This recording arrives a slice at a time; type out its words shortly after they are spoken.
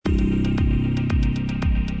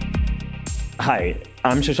Hi,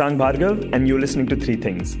 I'm Shashank Bhargav, and you're listening to Three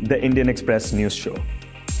Things, the Indian Express news show.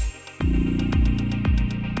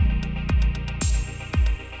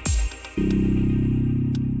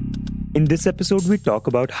 In this episode, we talk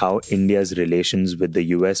about how India's relations with the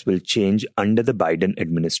US will change under the Biden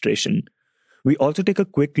administration. We also take a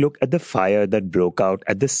quick look at the fire that broke out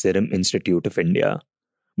at the Serum Institute of India.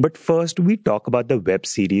 But first, we talk about the web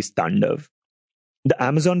series Tandav. The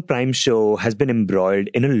Amazon Prime show has been embroiled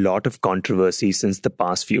in a lot of controversy since the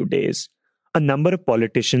past few days. A number of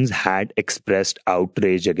politicians had expressed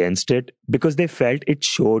outrage against it because they felt it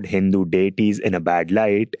showed Hindu deities in a bad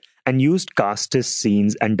light and used casteist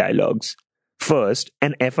scenes and dialogues. First,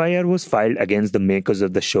 an FIR was filed against the makers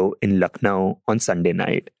of the show in Lucknow on Sunday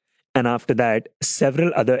night. And after that,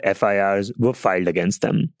 several other FIRs were filed against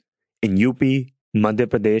them in UP, Madhya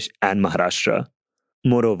Pradesh, and Maharashtra.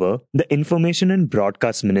 Moreover, the Information and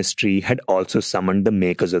Broadcast Ministry had also summoned the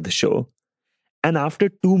makers of the show. And after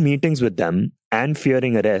 2 meetings with them and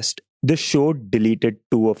fearing arrest, the show deleted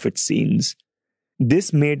 2 of its scenes.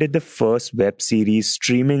 This made it the first web series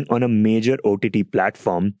streaming on a major OTT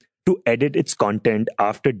platform to edit its content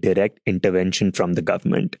after direct intervention from the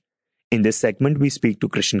government. In this segment, we speak to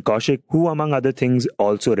Krishan Kaushik, who, among other things,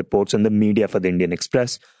 also reports on the media for the Indian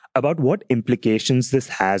Express, about what implications this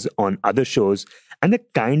has on other shows and the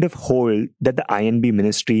kind of hold that the INB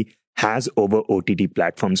ministry has over OTT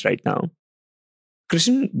platforms right now.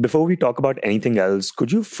 Krishan, before we talk about anything else,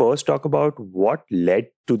 could you first talk about what led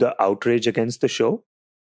to the outrage against the show?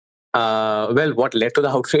 Well, what led to the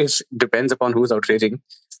outrage depends upon who's outraging.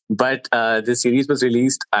 But the series was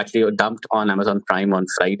released, actually dumped on Amazon Prime on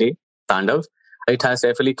Friday, Tandav. It has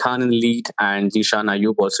Saif Ali Khan in the lead and Zishan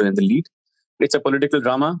Ayub also in the lead. It's a political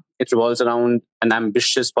drama. It revolves around an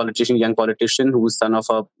ambitious politician, young politician, who is son of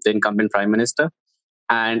the incumbent prime minister,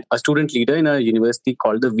 and a student leader in a university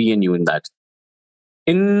called the VNU in that.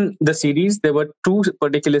 In the series, there were 2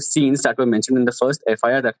 particular scenes that were mentioned in the first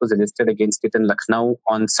FIR that was registered against it in Lucknow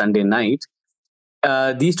on Sunday night.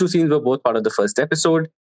 These 2 scenes were both part of the first episode.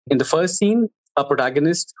 In the first scene, a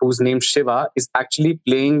protagonist who's named Shiva is actually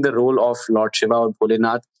playing the role of Lord Shiva or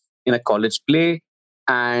Bholenath in a college play.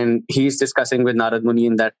 And he's discussing with Narad Muni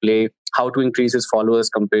in that play how to increase his followers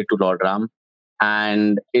compared to Lord Ram.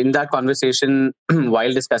 And in that conversation,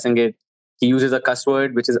 while discussing it, he uses a cuss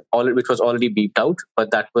word which was already beeped out.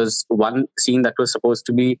 But that was one scene that was supposed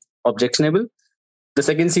to be objectionable. The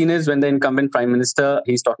second scene is when the incumbent prime minister,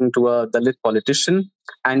 he's talking to a Dalit politician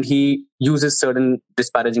and he uses certain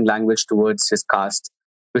disparaging language towards his caste,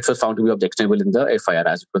 which was found to be objectionable in the FIR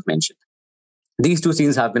as it was mentioned. These 2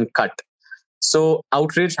 scenes have been cut. So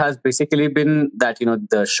outrage has basically been that,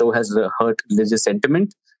 the show has hurt religious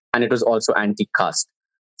sentiment and it was also anti-caste.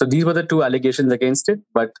 So these were the 2 allegations against it.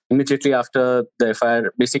 But immediately after the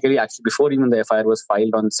FIR, basically actually before even the FIR was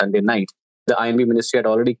filed on Sunday night, the INB ministry had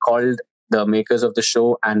already called the makers of the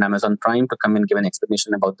show and Amazon Prime to come and give an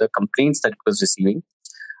explanation about the complaints that it was receiving.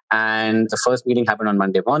 And the first meeting happened on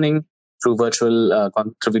Monday morning through virtual,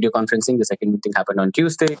 through video conferencing. The second meeting happened on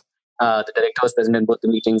Tuesday. The director was present in both the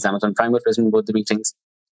meetings. Amazon Prime was present in both the meetings.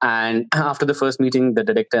 And after the first meeting, the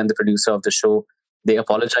director and the producer of the show, they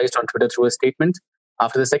apologized on Twitter through a statement.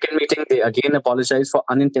 After the second meeting, they again apologized for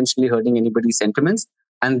unintentionally hurting anybody's sentiments.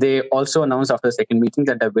 And they also announced after the second meeting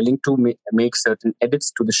that they're willing to make certain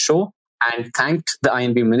edits to the show and thanked the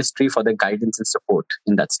INB ministry for their guidance and support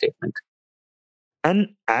in that statement.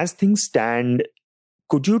 And as things stand,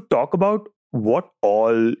 could you talk about what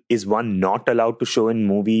all is one not allowed to show in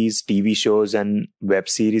movies, TV shows, and web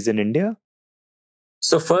series in India?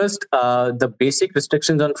 So first, the basic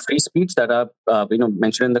restrictions on free speech that are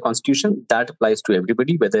mentioned in the Constitution, that applies to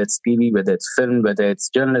everybody, whether it's TV, whether it's film, whether it's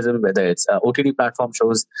journalism, whether it's OTT platform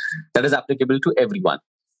shows, that is applicable to everyone.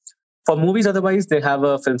 For movies, otherwise, they have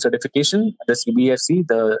a film certification, the CBFC,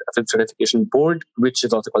 the Film Certification Board, which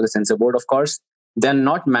is also called the Censor Board, of course. They're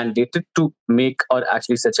not mandated to make or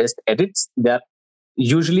actually suggest edits. They're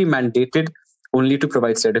usually mandated only to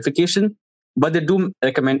provide certification, but they do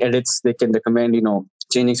recommend edits. They can recommend,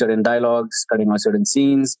 changing certain dialogues, cutting out certain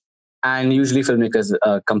scenes, and usually filmmakers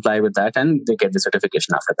comply with that and they get the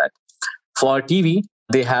certification after that. For TV,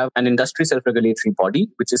 they have an industry self-regulatory body,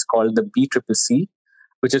 which is called the BCCC,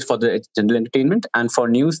 which is for the general entertainment. And for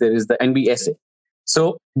news, there is the NBSA.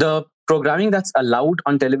 So the programming that's allowed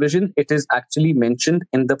on television, it is actually mentioned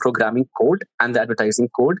in the programming code and the advertising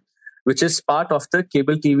code, which is part of the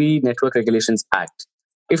Cable TV Network Regulations Act.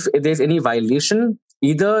 If there's any violation,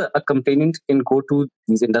 either a complainant can go to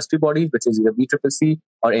these industry bodies, which is either BCCC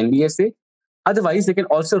or NBSA. Otherwise, they can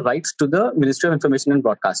also write to the Ministry of Information and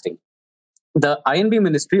Broadcasting. The INB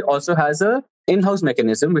ministry also has a in-house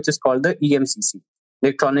mechanism which is called the EMCC,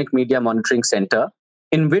 Electronic Media Monitoring Center,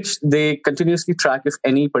 in which they continuously track if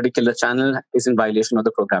any particular channel is in violation of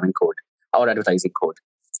the programming code or advertising code.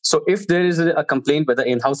 So if there is a complaint, whether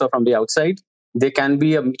in-house or from the outside, there can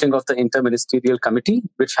be a meeting of the interministerial committee,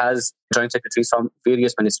 which has joint secretaries from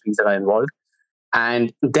various ministries that are involved.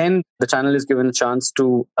 And then the channel is given a chance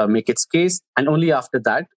to make its case. And only after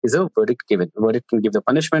that is a verdict given. The verdict can give the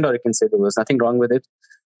punishment, or it can say there was nothing wrong with it.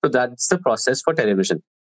 So that's the process for television.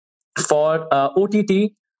 For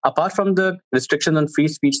OTT, apart from the restriction on free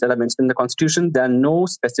speech that I mentioned in the Constitution, there are no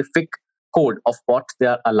specific code of what they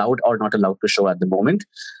are allowed or not allowed to show at the moment,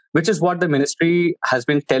 which is what the ministry has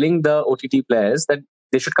been telling the OTT players, that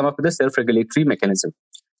they should come up with a self-regulatory mechanism.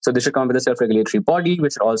 So they should come up with a self-regulatory body,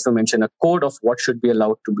 which should also mention a code of what should be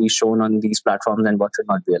allowed to be shown on these platforms and what should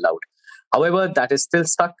not be allowed. However, that is still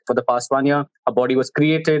stuck for the past 1 year. A body was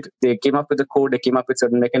created. They came up with a code. They came up with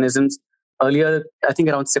certain mechanisms. Earlier, I think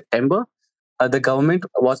around September, the government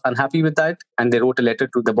was unhappy with that, and they wrote a letter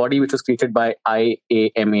to the body which was created by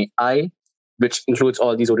IAMAI, which includes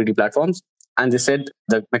all these OTT platforms. And they said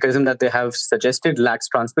the mechanism that they have suggested lacks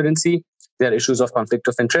transparency. There are issues of conflict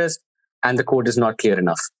of interest, and the code is not clear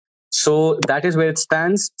enough. So that is where it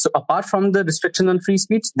stands. So apart from the restriction on free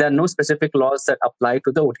speech, there are no specific laws that apply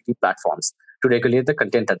to the OTT platforms to regulate the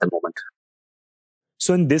content at the moment.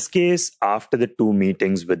 So in this case, after the two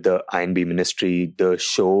meetings with the INB ministry, the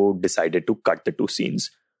show decided to cut the two scenes.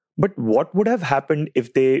 But what would have happened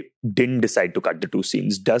if they didn't decide to cut the two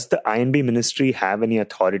scenes? Does the INB ministry have any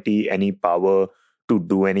authority, any power to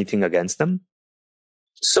do anything against them?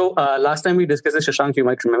 So last time we discussed this, Shashank, you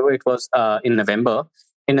might remember it was in November.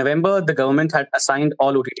 In November, the government had assigned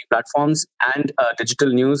all OTT platforms and digital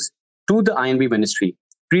news to the INB ministry.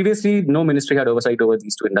 Previously, no ministry had oversight over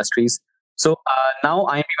these two industries. So now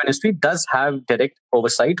INB ministry does have direct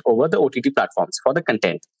oversight over the OTT platforms for the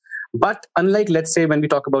content. But unlike, let's say, when we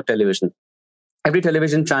talk about television, every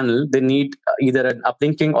television channel, they need either an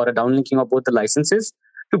uplinking or a downlinking of both the licenses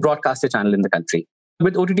to broadcast a channel in the country.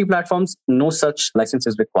 With OTT platforms, no such license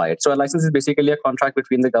is required. So a license is basically a contract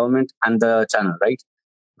between the government and the channel, right?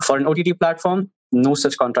 For an OTT platform, no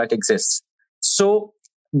such contract exists. So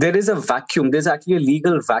there is a vacuum. There's actually a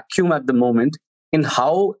legal vacuum at the moment in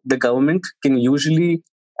how the government can usually,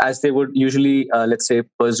 as they would usually, let's say,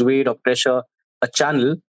 persuade or pressure a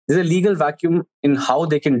channel. There's a legal vacuum in how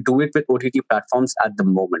they can do it with OTT platforms at the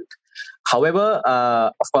moment. However,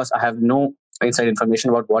 of course, I have no inside information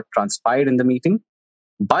about what transpired in the meeting.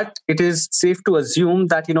 But it is safe to assume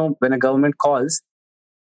that, when a government calls,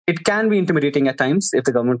 it can be intimidating at times if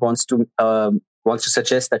the government wants to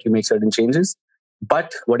suggest that you make certain changes.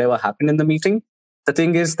 But whatever happened in the meeting, the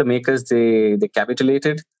thing is, the makers, they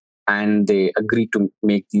capitulated and they agreed to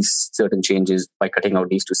make these certain changes by cutting out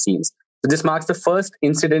these two scenes. So this marks the first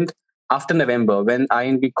incident after November when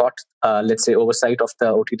INB got, let's say, oversight of the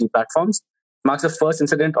OTT platforms. It marks the first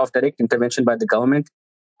incident of direct intervention by the government,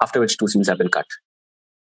 after which two scenes have been cut.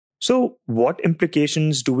 So, what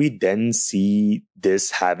implications do we then see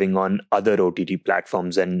this having on other OTT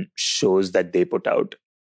platforms and shows that they put out?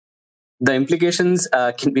 The implications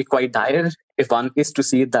can be quite dire if one is to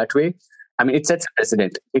see it that way. I mean, it sets a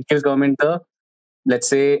precedent. It gives government the, let's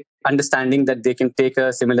say, understanding that they can take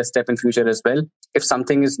a similar step in future as well if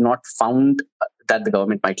something is not found that the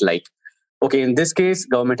government might like. Okay, in this case,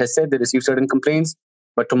 government has said they received certain complaints,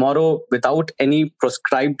 but tomorrow, without any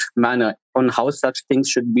prescribed manner on how such things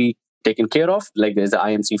should be taken care of, like there's the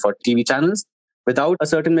IMC for TV channels, without a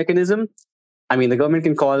certain mechanism, I mean, the government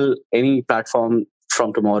can call any platform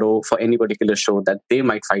from tomorrow for any particular show that they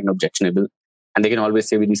might find objectionable, and they can always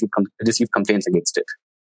say we receive complaints against it.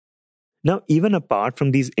 Now, even apart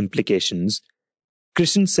from these implications,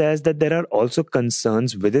 Christian says that there are also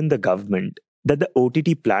concerns within the government that the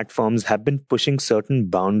OTT platforms have been pushing certain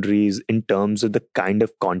boundaries in terms of the kind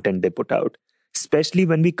of content they put out, especially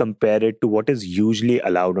when we compare it to what is usually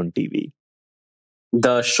allowed on TV.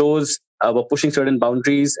 The shows were pushing certain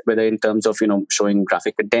boundaries, whether in terms of showing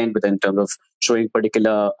graphic content, whether in terms of showing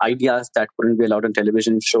particular ideas that wouldn't be allowed on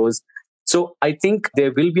television shows. So I think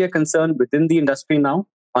there will be a concern within the industry now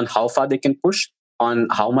on how far they can push, on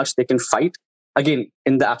how much they can fight. Again,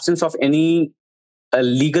 in the absence of any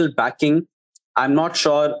legal backing, I'm not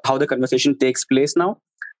sure how the conversation takes place now,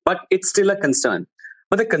 but it's still a concern.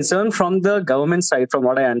 But the concern from the government side, from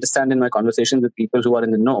what I understand in my conversations with people who are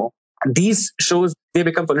in the know, these shows, they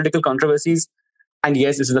become political controversies. And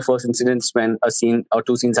yes, this is the first incident when a scene or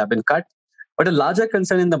two scenes have been cut. But a larger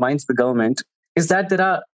concern in the minds of the government is that there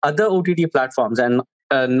are other OTT platforms, and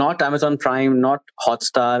not Amazon Prime, not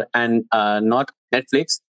Hotstar, and not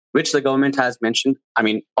Netflix, which the government has mentioned,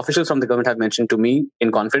 officials from the government have mentioned to me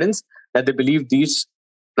in confidence that they believe these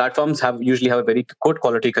platforms usually have a very good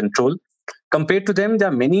quality control. Compared to them, there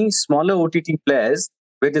are many smaller OTT players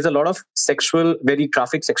where there's a lot of very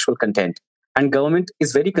traffic sexual content. And government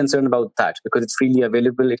is very concerned about that because it's freely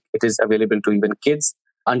available. It is available to even kids,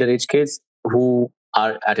 underage kids who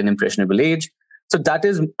are at an impressionable age. So that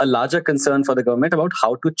is a larger concern for the government about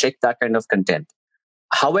how to check that kind of content.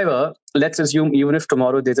 However, let's assume even if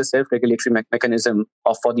tomorrow there's a self-regulatory mechanism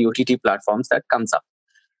for the OTT platforms that comes up,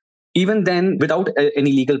 even then, without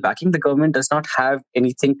any legal backing, the government does not have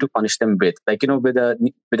anything to punish them with. Like, with a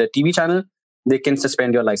TV channel, they can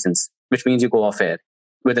suspend your license, which means you go off air.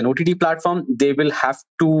 With an OTT platform, they will have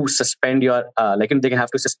to suspend they can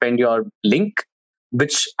have to suspend your link,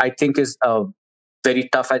 which I think is very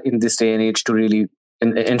tough in this day and age to really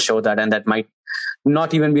ensure that, and that might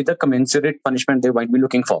not even be the commensurate punishment they might be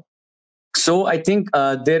looking for. So I think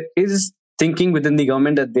there is thinking within the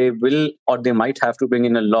government that they will or they might have to bring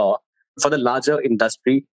in a law for the larger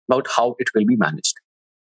industry about how it will be managed.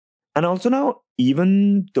 And also now,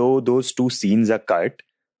 even though those two scenes are cut,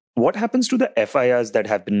 what happens to the FIRs that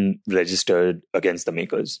have been registered against the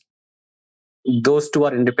makers? Those two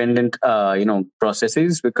are independent,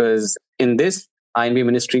 processes, because in this, INB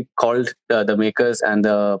ministry called the makers and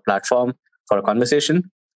the platform for a conversation.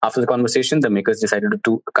 After the conversation, the makers decided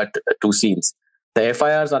to cut two scenes. The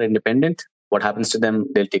FIRs are independent. What happens to them,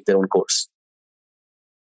 they'll take their own course.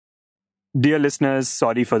 Dear listeners,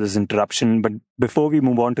 sorry for this interruption, but before we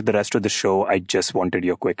move on to the rest of the show, I just wanted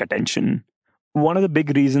your quick attention. One of the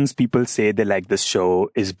big reasons people say they like this show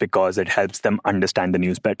is because it helps them understand the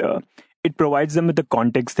news better. It provides them with the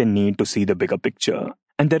context they need to see the bigger picture.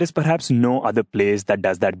 And there is perhaps no other place that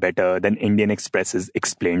does that better than Indian Express's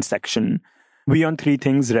Explained section. We on Three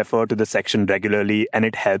Things refer to the section regularly, and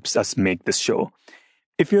it helps us make this show.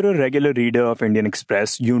 If you're a regular reader of Indian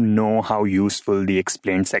Express, you know how useful the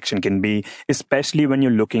Explained section can be, especially when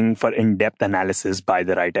you're looking for in-depth analysis by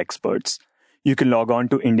the right experts. You can log on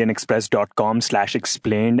to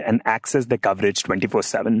indianexpress.com/explained and access the coverage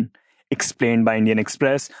 24/7. Explained by Indian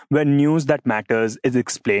Express, where news that matters is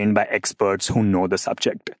explained by experts who know the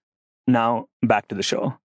subject. Now, back to the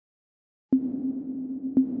show.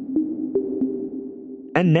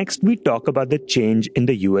 And next, we talk about the change in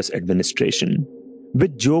the US administration.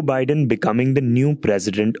 With Joe Biden becoming the new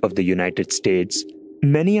president of the United States,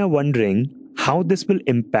 many are wondering how this will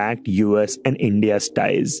impact US and India's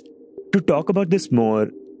ties. To talk about this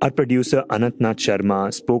more, our producer Anant Nath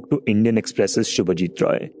Sharma spoke to Indian Express's Shubhajit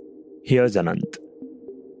Roy. Here's Anant.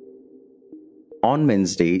 On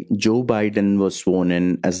Wednesday, Joe Biden was sworn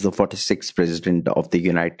in as the 46th President of the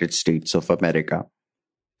United States of America.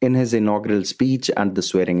 In his inaugural speech at the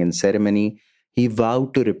swearing-in ceremony, he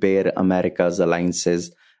vowed to repair America's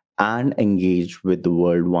alliances and engage with the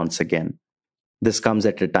world once again. This comes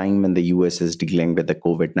at a time when the US is dealing with the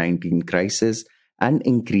COVID-19 crisis and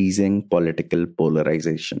increasing political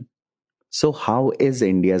polarization. So, how is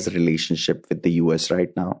India's relationship with the US right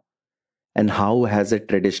now? And how has it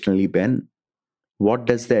traditionally been? What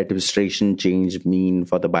does the administration change mean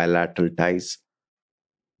for the bilateral ties?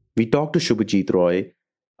 We talked to Shubhajit Roy,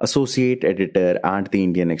 associate editor at the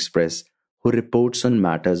Indian Express, who reports on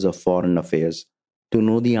matters of foreign affairs, to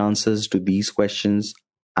know the answers to these questions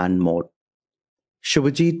and more.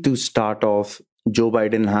 Shubhajit, to start off, Joe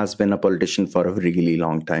Biden has been a politician for a really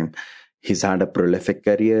long time. He's had a prolific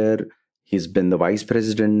career. He's been the vice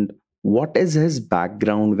president. What is his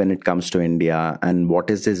background when it comes to India, and what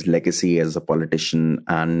is his legacy as a politician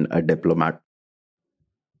and a diplomat?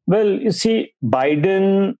 Well, you see,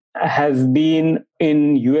 Biden has been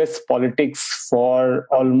in US politics for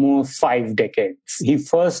almost 5 decades. He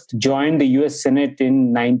first joined the US Senate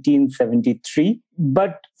in 1973.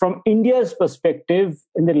 But from India's perspective,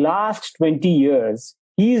 in the last 20 years,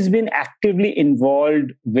 he's been actively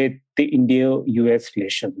involved with the India-US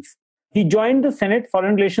relations. He joined the Senate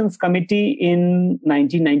Foreign Relations Committee in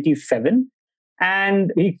 1997.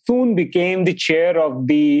 And he soon became the chair of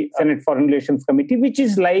the Senate Foreign Relations Committee, which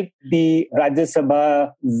is like the Rajya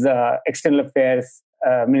Sabha's External Affairs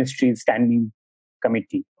Ministry Standing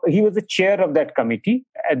Committee. He was the chair of that committee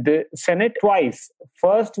at the Senate twice.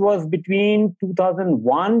 First was between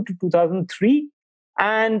 2001 to 2003,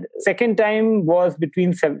 and second time was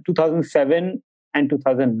between 2007 and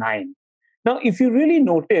 2009. Now, if you really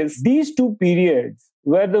notice, these two periods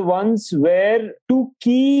were the ones where two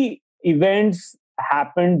key events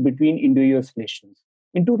happened between Indo-US relations.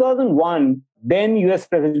 In 2001, then US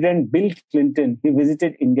President Bill Clinton, he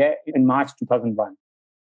visited India in March 2001.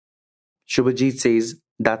 Shubhajit says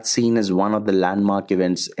that's seen as one of the landmark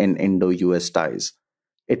events in Indo-US ties.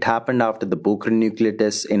 It happened after the Pokhran nuclear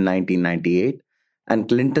tests in 1998, and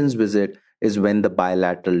Clinton's visit is when the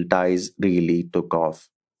bilateral ties really took off.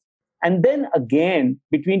 And then again,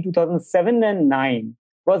 between 2007 and 9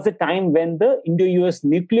 was the time when the Indo-US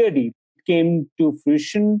nuclear deal came to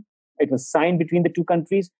fruition. It was signed between the two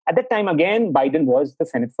countries. At that time, again, Biden was the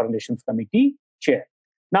Senate Foreign Relations Committee chair.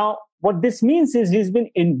 Now, what this means is he's been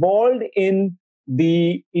involved in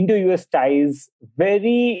the Indo-US ties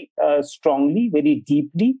very strongly, very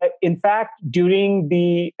deeply. In fact, during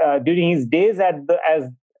his days as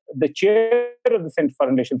the chair of the Senate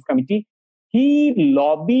Foreign Relations Committee, he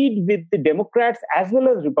lobbied with the Democrats as well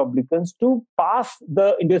as Republicans to pass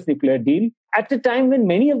the Indo-US nuclear deal at a time when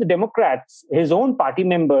many of the Democrats, his own party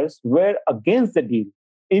members, were against the deal,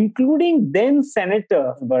 including then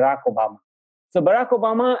Senator Barack Obama. So Barack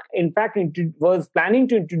Obama, in fact, was planning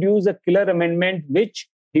to introduce a killer amendment, which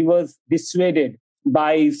he was dissuaded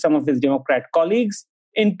by some of his Democrat colleagues,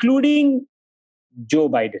 including Joe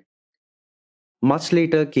Biden. Much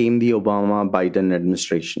later came the Obama-Biden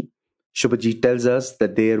administration. Shubhajit tells us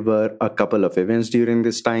that there were a couple of events during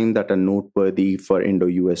this time that are noteworthy for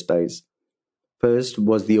Indo-US ties. First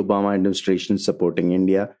was the Obama administration supporting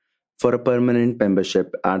India for a permanent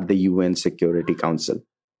membership at the UN Security Council.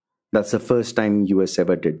 That's the first time US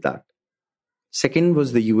ever did that. Second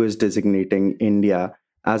was the US designating India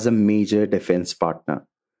as a major defense partner,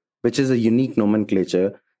 which is a unique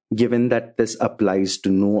nomenclature given that this applies to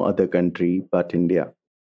no other country but India.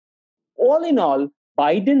 All in all,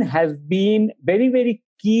 Biden has been very, very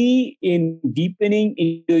key in deepening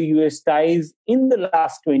Indo-US ties in the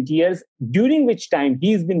last 20 years, during which time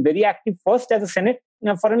he's been very active, first as a Senate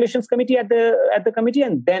Foreign Relations Committee at the committee,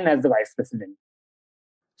 and then as the Vice President.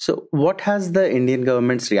 So, what has the Indian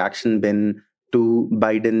government's reaction been to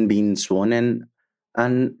Biden being sworn in?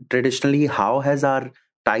 And traditionally, how has our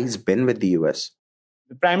ties been with the US?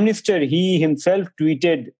 The Prime Minister, he himself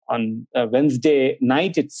tweeted on Wednesday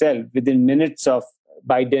night itself, within minutes of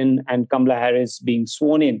Biden and Kamala Harris being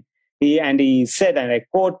sworn in. He said, and I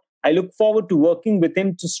quote, "I look forward to working with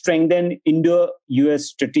him to strengthen Indo-US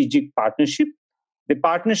strategic partnership. The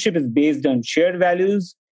partnership is based on shared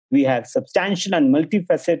values. We have substantial and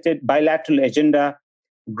multifaceted bilateral agenda,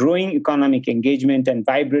 growing economic engagement, and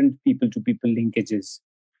vibrant people-to-people linkages.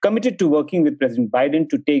 Committed to working with President Biden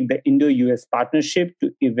to take the Indo-US partnership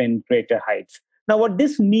to even greater heights." Now, what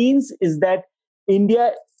this means is that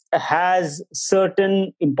India has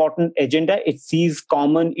certain important agenda. It sees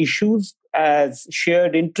common issues as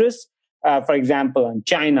shared interests. For example, on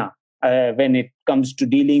China, when it comes to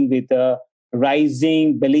dealing with a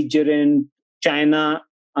rising belligerent China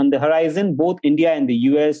on the horizon, both India and the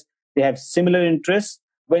US, they have similar interests.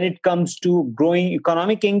 When it comes to growing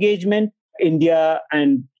economic engagement, India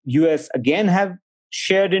and US again have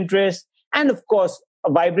shared interests. And of course,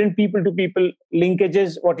 vibrant people-to-people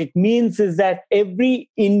linkages. What it means is that every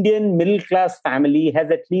Indian middle-class family has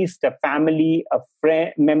at least a family, a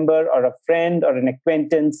member or a friend or an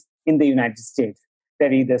acquaintance in the United States.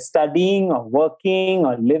 They're either studying or working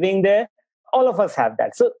or living there. All of us have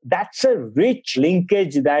that. So that's a rich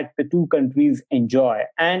linkage that the two countries enjoy.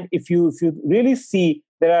 And if you really see,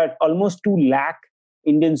 there are almost 2 lakh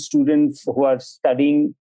Indian students who are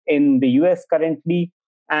studying in the US currently,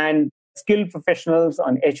 and skilled professionals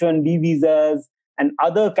on H-1B visas and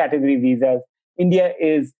other category visas. India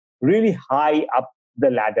is really high up the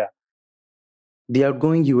ladder. The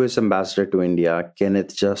outgoing US ambassador to India,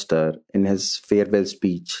 Kenneth Juster, in his farewell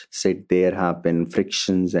speech, said there have been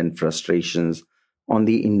frictions and frustrations on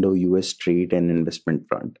the Indo-US trade and investment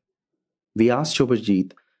front. We asked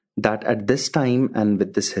Shobhajit that at this time and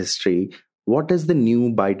with this history, what does the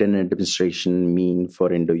new Biden administration mean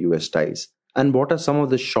for Indo-US ties? And what are some of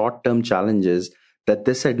the short-term challenges that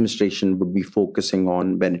this administration would be focusing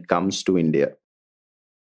on when it comes to India?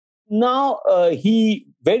 Now, he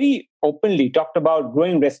very openly talked about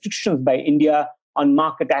growing restrictions by India on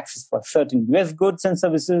market access for certain US goods and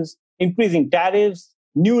services, increasing tariffs,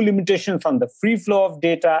 new limitations on the free flow of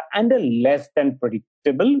data, and a less than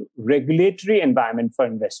predictable regulatory environment for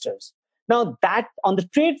investors. Now, that on the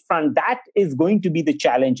trade front, that is going to be the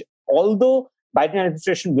challenge. Although Biden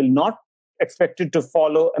administration will not expected to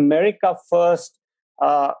follow America first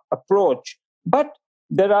approach, but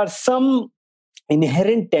there are some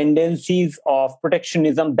inherent tendencies of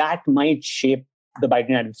protectionism that might shape the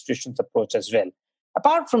Biden administration's approach as well.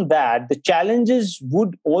 Apart from that, the challenges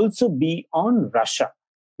would also be on Russia,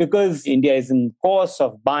 because India is in course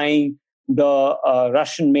of buying the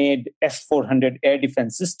Russian-made S-400 air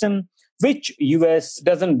defense system, which US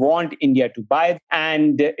doesn't want India to buy.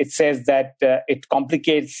 And it says that it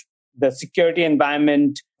complicates the security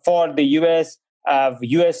environment for the US.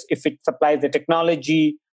 US, if it supplies the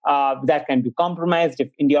technology, that can be compromised if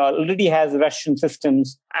India already has Russian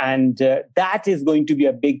systems. And that is going to be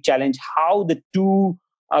a big challenge, how the two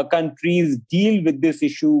countries deal with this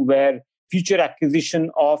issue where future acquisition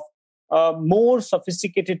of more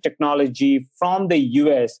sophisticated technology from the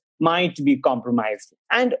US might be compromised.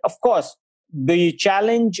 And of course, the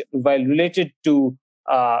challenge, while related to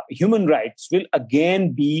human rights, will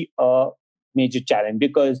again be a major challenge,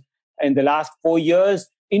 because in the last 4 years,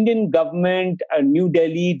 Indian government, New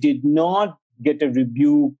Delhi, did not get a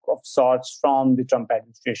rebuke of sorts from the Trump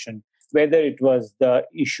administration, whether it was the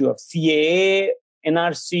issue of CAA,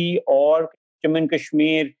 NRC, or Jammu and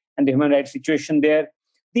Kashmir and the human rights situation there.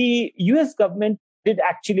 The US government did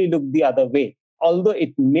actually look the other way. Although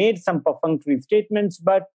it made some perfunctory statements,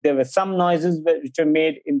 but there were some noises which were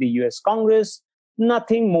made in the US Congress,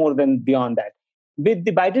 nothing more than beyond that. With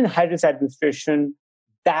the Biden-Harris administration,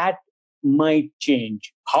 that might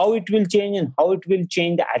change. How it will change and how it will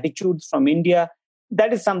change the attitudes from India,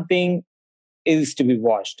 that is something is to be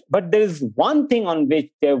watched. But there is one thing on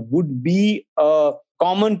which there would be a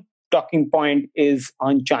common talking point is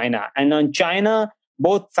on China. And on China,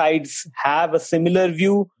 both sides have a similar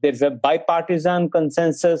view. There's a bipartisan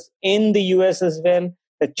consensus in the US as well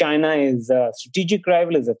that China is a strategic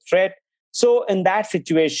rival, is a threat. So in that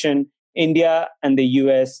situation, India and the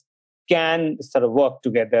US can sort of work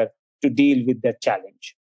together to deal with that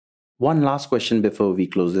challenge. One last question before we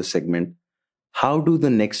close this segment. How do the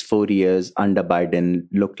next 4 years under Biden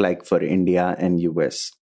look like for India and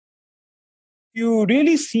US? You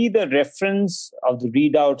really see the reference of the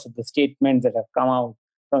readouts of the statements that have come out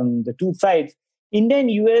from the two sides. India and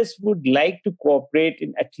US would like to cooperate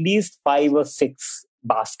in at least 5 or 6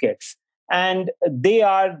 baskets. And they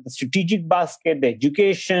are the strategic basket, the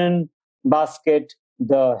education basket,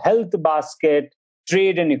 the health basket,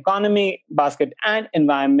 trade and economy basket, and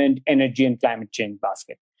environment, energy, and climate change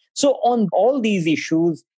basket. So on all these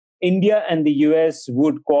issues, India and the US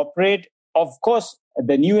would cooperate. Of course,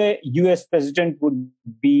 the new US president would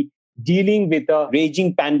be dealing with a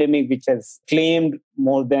raging pandemic which has claimed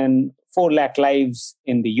more than 4 lakh lives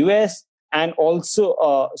in the US, and also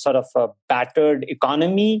a sort of a battered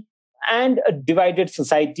economy and a divided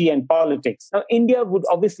society and politics. Now, India would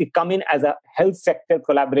obviously come in as a health sector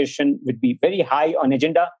collaboration, would be very high on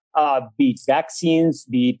agenda, be it vaccines,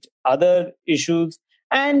 be it other issues.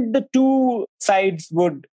 And the two sides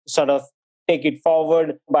would sort of take it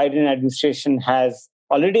forward. Biden administration has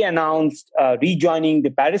already announced rejoining the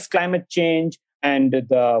Paris climate change and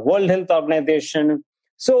the World Health Organization.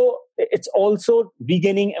 So it's also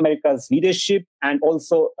regaining America's leadership and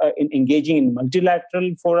also in engaging in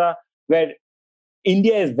multilateral fora where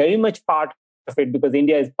India is very much part of it, because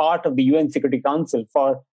India is part of the UN Security Council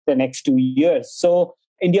for the next 2 years. So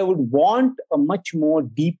India would want a much more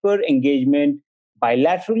deeper engagement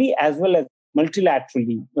bilaterally as well as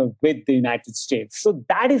multilaterally with the United States. So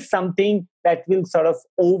that is something that will sort of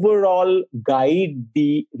overall guide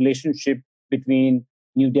the relationship between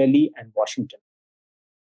New Delhi and Washington.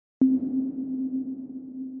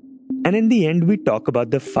 And in the end, we talk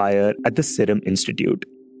about the fire at the Serum Institute.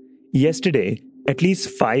 Yesterday, at least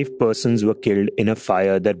 5 persons were killed in a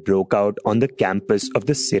fire that broke out on the campus of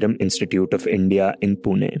the Serum Institute of India in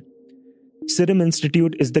Pune. Serum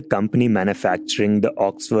Institute is the company manufacturing the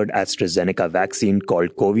Oxford AstraZeneca vaccine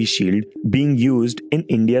called Covishield, being used in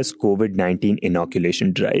India's COVID-19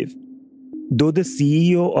 inoculation drive. Though the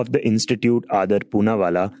CEO of the institute, Adar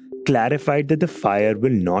Poonawalla, clarified that the fire will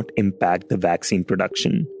not impact the vaccine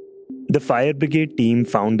production. The fire brigade team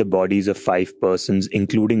found the bodies of 5 persons,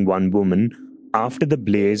 including 1 woman, after the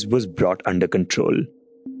blaze was brought under control.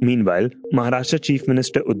 Meanwhile, Maharashtra Chief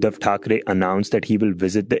Minister Uddhav Thackeray announced that he will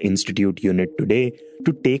visit the institute unit today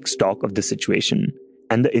to take stock of the situation.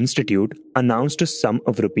 And the institute announced a sum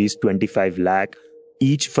of rupees 25 lakh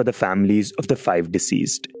each for the families of the 5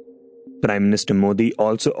 deceased. Prime Minister Modi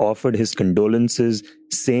also offered his condolences,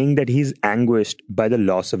 saying that he is anguished by the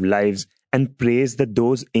loss of lives and prays that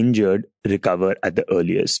those injured recover at the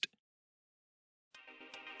earliest.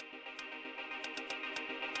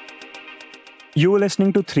 You were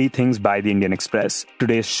listening to 3 Things by the Indian Express.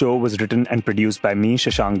 Today's show was written and produced by me,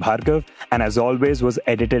 Shashank Bhargav, and as always was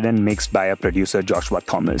edited and mixed by our producer, Joshua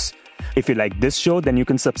Thomas. If you like this show, then you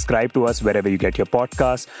can subscribe to us wherever you get your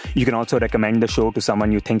podcasts. You can also recommend the show to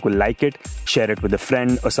someone you think will like it, share it with a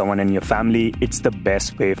friend or someone in your family. It's the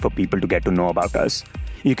best way for people to get to know about us.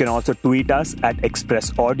 You can also tweet us at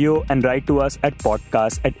Express Audio and write to us at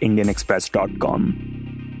podcast@indianexpress.com.